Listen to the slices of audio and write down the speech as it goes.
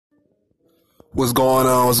What's going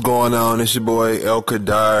on? What's going on? It's your boy El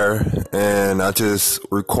Kadar, and I just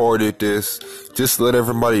recorded this just to let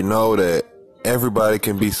everybody know that everybody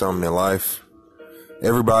can be something in life.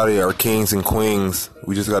 Everybody are kings and queens.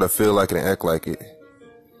 We just gotta feel like it and act like it.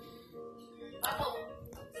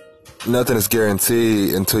 Nothing is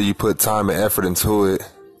guaranteed until you put time and effort into it.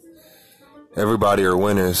 Everybody are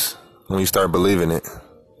winners when you start believing it.